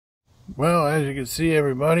Well, as you can see,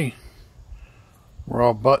 everybody, we're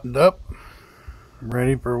all buttoned up,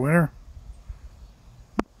 ready for winter.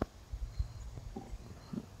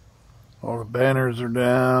 All the banners are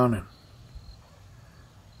down and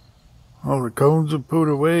all the cones are put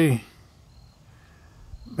away.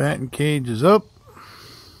 Batting cage is up.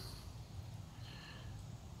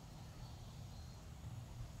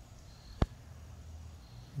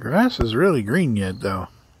 Grass is really green yet, though.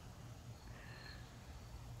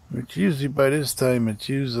 Which usually by this time it's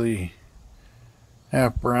usually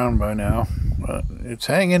half brown by now. But it's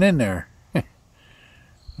hanging in there.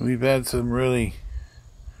 We've had some really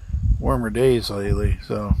warmer days lately,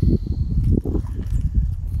 so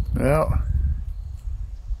well,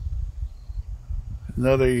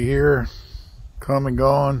 another year come and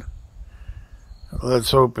gone.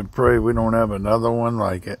 Let's hope and pray we don't have another one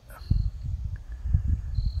like it.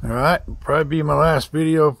 Alright, probably be my last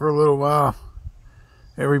video for a little while.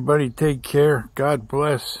 Everybody take care. God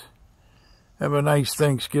bless. Have a nice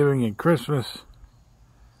Thanksgiving and Christmas.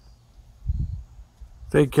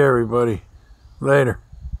 Take care, everybody. Later.